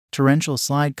Torrential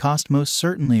slide cost most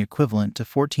certainly equivalent to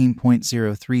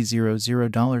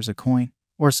 $14.0300 a coin,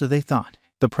 or so they thought.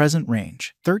 The present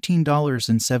range,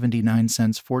 $13.79,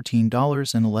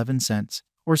 $14.11,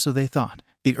 or so they thought.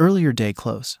 The earlier day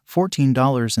close,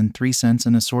 $14.03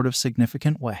 in a sort of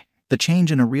significant way. The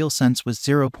change in a real sense was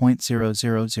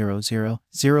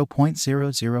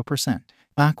 0.0000%.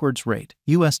 Backwards rate,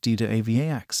 USD to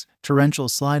AVAX. Torrential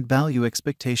slide value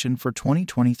expectation for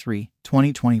 2023,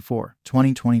 2024,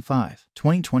 2025,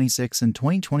 2026 and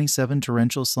 2027.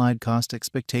 Torrential slide cost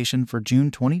expectation for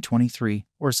June 2023,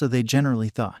 or so they generally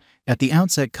thought. At the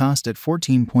outset cost at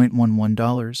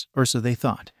 $14.11, or so they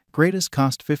thought. Greatest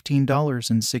cost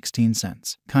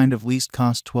 $15.16, kind of least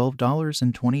cost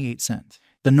 $12.28.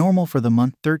 The normal for the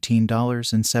month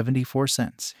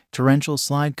 $13.74. Torrential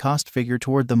slide cost figure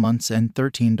toward the month's end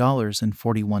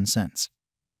 $13.41.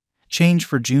 Change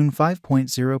for June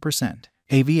 5.0%.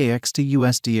 AVAX to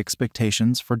USD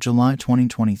expectations for July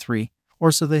 2023,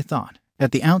 or so they thought.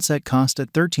 At the outset cost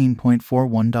at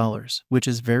 $13.41, which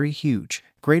is very huge.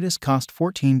 Greatest cost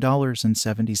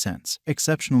 $14.70.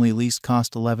 Exceptionally least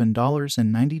cost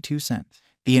 $11.92.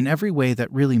 The in every way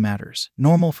that really matters.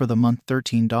 Normal for the month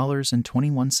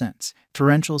 $13.21.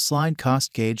 Torrential slide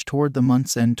cost gauge toward the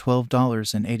month's end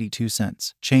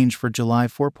 $12.82. Change for July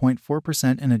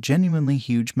 4.4% in a genuinely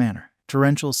huge manner.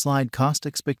 Torrential slide cost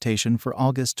expectation for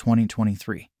August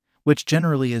 2023, which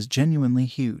generally is genuinely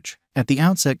huge. At the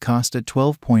outset cost at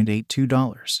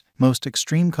 $12.82. Most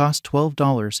extreme cost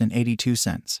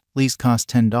 $12.82. Least cost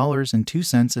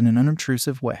 $10.02 in an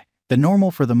unobtrusive way. The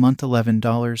normal for the month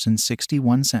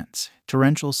 $11.61.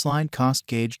 Torrential slide cost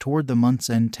gauge toward the month's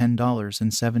end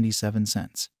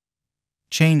 $10.77.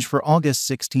 Change for August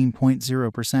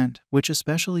 16.0%, which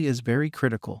especially is very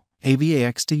critical.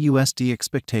 AVAX to USD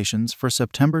expectations for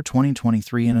September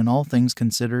 2023 in an all things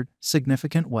considered,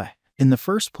 significant way. In the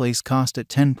first place cost at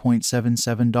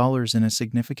 $10.77 in a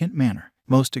significant manner.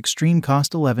 Most extreme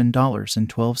cost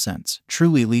 $11.12.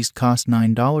 Truly least cost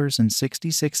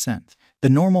 $9.66. The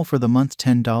normal for the month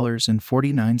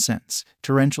 $10.49.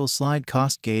 Torrential slide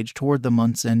cost gauge toward the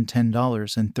month's end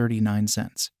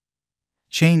 $10.39.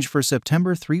 Change for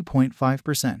September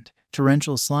 3.5%.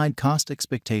 Torrential slide cost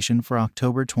expectation for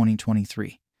October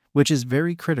 2023, which is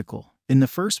very critical. In the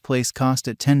first place cost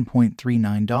at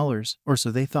 $10.39, or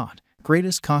so they thought.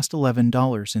 Greatest cost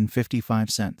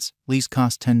 $11.55. Least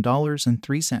cost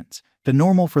 $10.03. The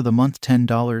normal for the month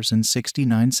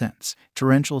 $10.69.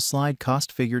 Torrential slide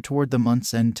cost figure toward the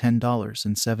month's end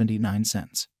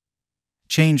 $10.79.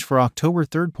 Change for October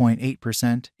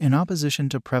 3.8% in opposition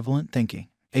to prevalent thinking.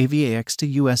 AVAX to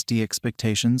USD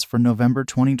expectations for November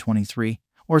 2023,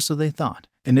 or so they thought.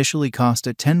 Initially cost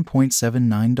at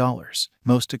 $10.79.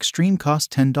 Most extreme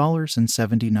cost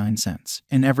 $10.79.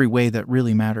 In every way that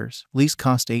really matters. Least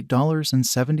cost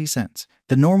 $8.70.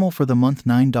 The normal for the month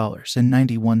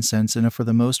 $9.91 in a for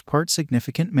the most part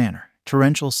significant manner.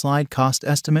 Torrential slide cost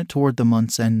estimate toward the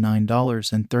month's end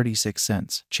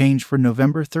 $9.36. Change for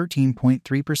November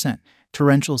 13.3%.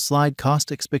 Torrential slide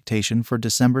cost expectation for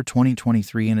December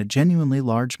 2023 in a genuinely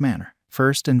large manner.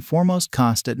 First and foremost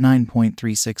cost at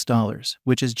 $9.36,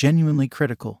 which is genuinely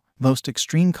critical. Most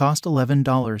extreme cost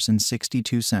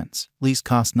 $11.62. Least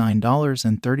cost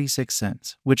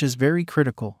 $9.36, which is very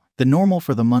critical. The normal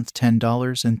for the month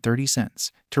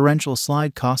 $10.30. Torrential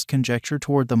slide cost conjecture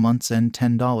toward the month's end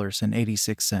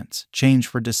 $10.86. Change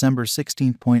for December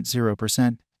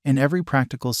 16.0%, in every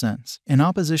practical sense, in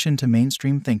opposition to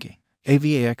mainstream thinking.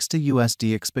 AVAX to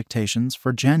USD expectations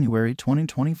for January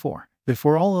 2024.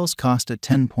 Before all else cost at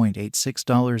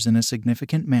 $10.86 in a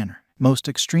significant manner. Most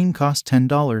extreme cost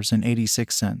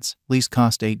 $10.86. Least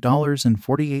cost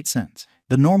 $8.48.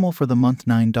 The normal for the month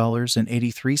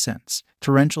 $9.83.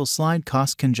 Torrential slide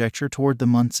cost conjecture toward the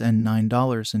month's end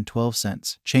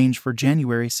 $9.12. Change for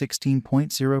January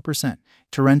 16.0%.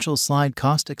 Torrential slide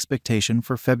cost expectation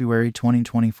for February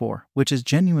 2024, which is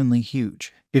genuinely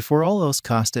huge. Before all else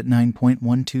cost at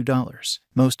 $9.12.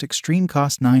 Most extreme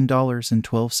cost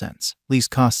 $9.12. Least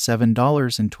cost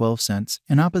 $7.12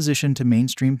 in opposition to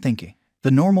mainstream thinking.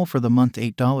 The normal for the month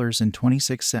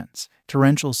 $8.26.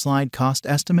 Torrential slide cost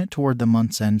estimate toward the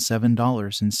month's end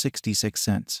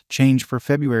 $7.66. Change for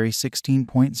February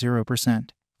 16.0%,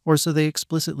 or so they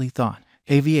explicitly thought.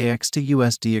 AVAX to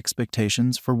USD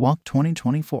expectations for WAC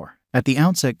 2024. At the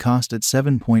outset cost at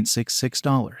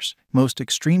 $7.66. Most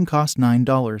extreme cost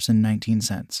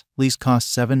 $9.19. Least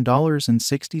cost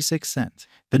 $7.66.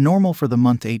 The normal for the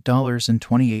month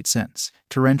 $8.28.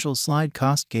 Torrential slide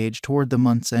cost gauge toward the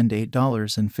month's end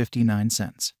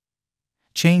 $8.59.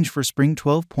 Change for spring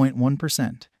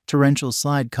 12.1%. Torrential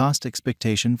slide cost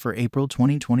expectation for April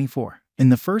 2024. In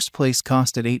the first place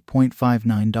cost at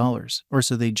 $8.59, or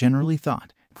so they generally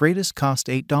thought. Greatest cost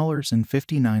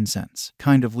 $8.59.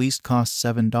 Kind of least cost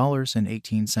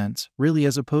 $7.18, really,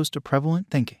 as opposed to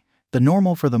prevalent thinking. The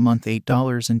normal for the month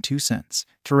 $8.02.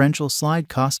 Torrential slide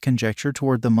cost conjecture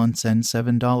toward the month's end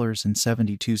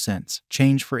 $7.72.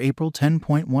 Change for April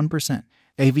 10.1%.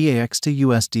 AVAX to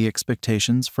USD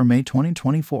expectations for May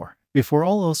 2024. Before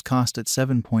all else cost at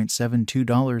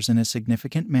 $7.72 in a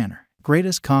significant manner.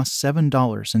 Greatest cost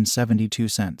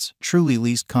 $7.72. Truly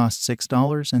least cost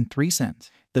 $6.03.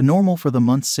 The normal for the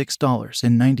month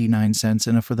 $6.99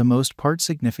 in a for the most part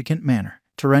significant manner.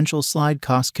 Torrential slide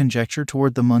cost conjecture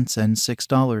toward the month's end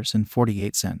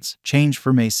 $6.48. Change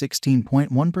for May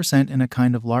 16.1% in a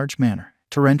kind of large manner.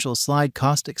 Torrential slide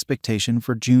cost expectation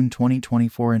for June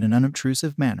 2024 in an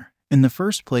unobtrusive manner. In the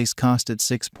first place cost at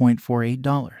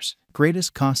 $6.48.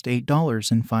 Greatest cost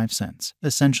 $8.05.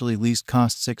 Essentially least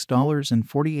cost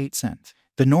 $6.48.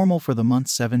 The normal for the month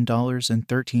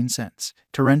 $7.13.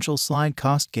 Torrential slide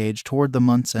cost gauge toward the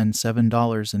month's end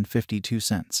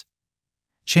 $7.52.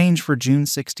 Change for June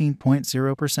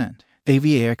 16.0%.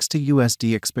 AVAX to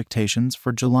USD expectations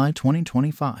for July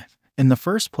 2025. In the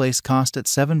first place cost at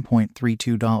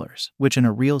 $7.32, which in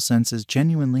a real sense is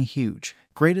genuinely huge.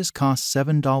 Greatest cost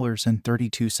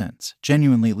 $7.32.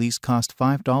 Genuinely least cost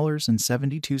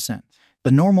 $5.72.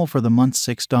 The normal for the month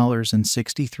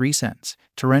 $6.63.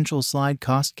 Torrential slide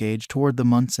cost gauge toward the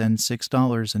month's end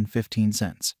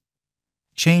 $6.15.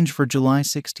 Change for July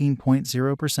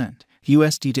 16.0%.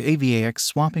 USD to AVAX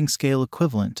swapping scale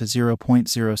equivalent to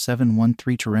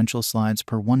 0.0713 torrential slides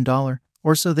per $1,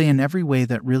 or so they in every way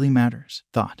that really matters.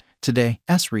 Thought. Today,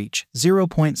 S reach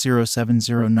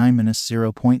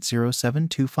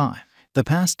 0.0709-0.0725. The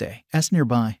past day, S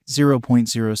nearby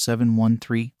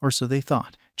 0.0713, or so they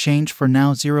thought. Change for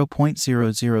now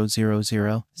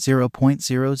 0.0000,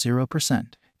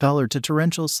 0.00%. Dollar to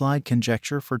torrential slide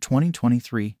conjecture for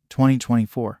 2023,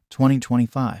 2024,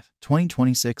 2025,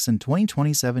 2026, and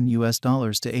 2027 US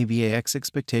dollars to AVAX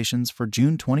expectations for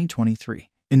June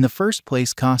 2023. In the first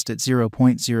place cost at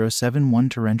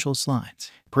 0.071 torrential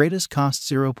slides. Greatest cost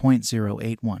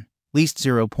 0.081. Least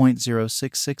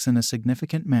 0.066 in a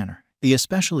significant manner. The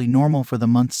especially normal for the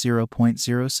month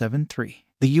 0.073.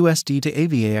 The USD to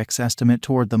AVAX estimate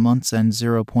toward the month's end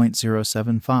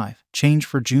 0.075. Change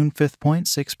for June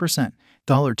 5.6%.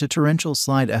 Dollar to torrential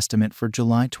slide estimate for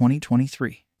July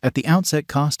 2023. At the outset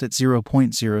cost at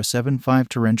 0.075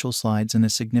 torrential slides in a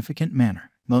significant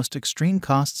manner. Most extreme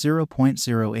cost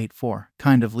 0.084,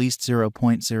 kind of least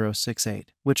 0.068,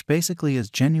 which basically is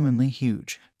genuinely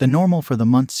huge. The normal for the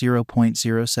month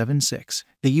 0.076.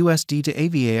 The USD to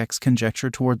AVAX conjecture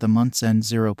toward the month's end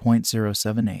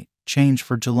 0.078. Change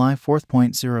for July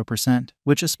 4.0%,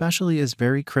 which especially is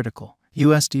very critical.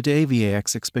 USD to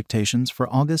AVAX expectations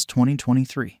for August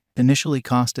 2023. Initially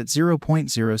cost at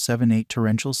 0.078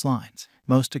 torrential slides.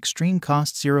 Most extreme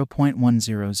cost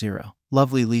 0.100.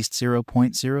 Lovely least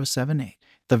 0.078.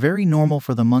 The very normal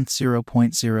for the month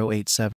 0.087.